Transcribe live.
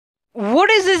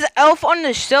What is this elf on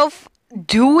the shelf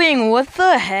doing? What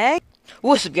the heck?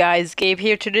 What's up guys, Gabe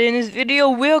here. Today in this video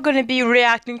we're going to be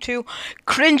reacting to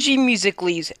cringy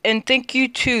musicallys, and thank you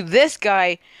to this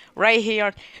guy right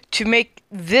here to make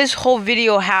this whole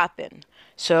video happen.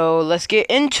 So let's get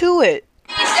into it.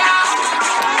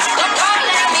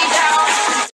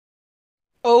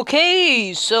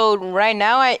 Okay, so right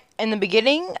now in the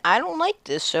beginning I don't like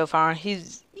this so far.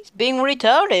 He's being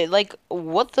retarded. Like,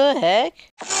 what the heck?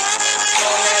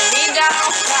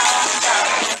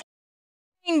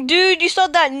 Dude, you saw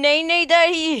that nay that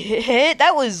he hit?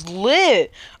 That was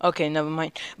lit. Okay, never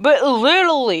mind. But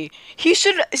literally, he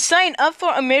should sign up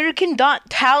for American Got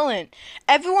Talent.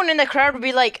 Everyone in the crowd would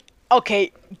be like,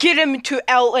 okay, get him to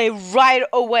LA right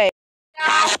away.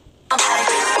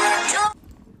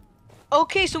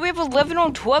 Okay, so we have 11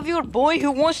 or 12-year-old boy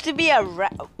who wants to be a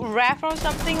rapper or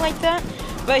something like that.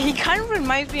 But he kind of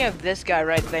reminds me of this guy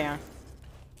right there.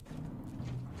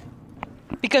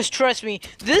 Because trust me,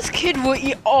 this kid will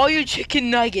eat all your chicken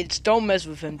nuggets. Don't mess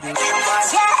with him, dude.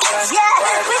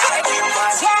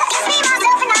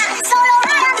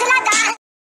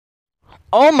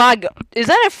 Oh my god, is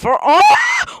that a fur? Oh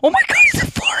my god, it's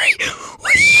a furry!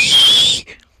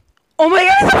 Oh my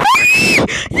god, it's a furry!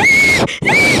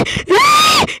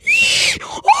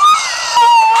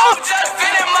 I'm just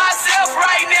feeling myself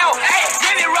right now. Hey,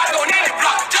 really rock on any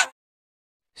block.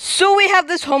 So we have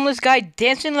this homeless guy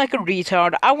dancing like a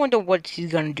retard. I wonder what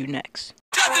he's gonna do next.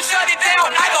 Just to shut it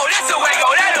down, I go this way,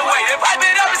 go that way, and pipe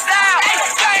it up and style.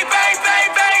 Hey, bang,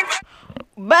 bang, bang,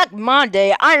 bang. Back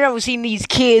Monday, I never seen these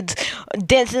kids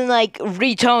dancing like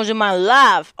retards in my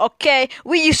life. Okay,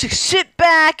 we used to sit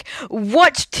back,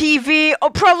 watch TV,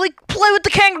 or probably play with the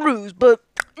kangaroos. But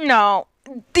no,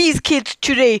 these kids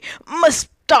today must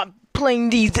stop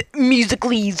playing these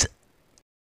musicallys.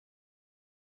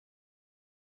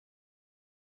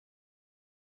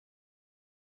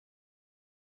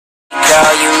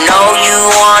 Girl, you know you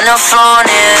wanna flaunt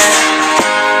it.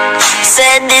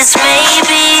 Said this may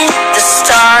be the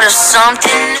start of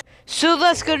something. So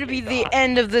that's going to be the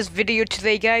end of this video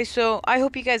today, guys. So I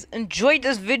hope you guys enjoyed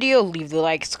this video. Leave the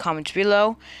likes, comments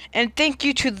below. And thank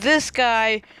you to this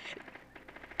guy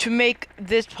to make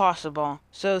this possible.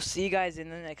 So see you guys in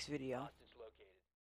the next video.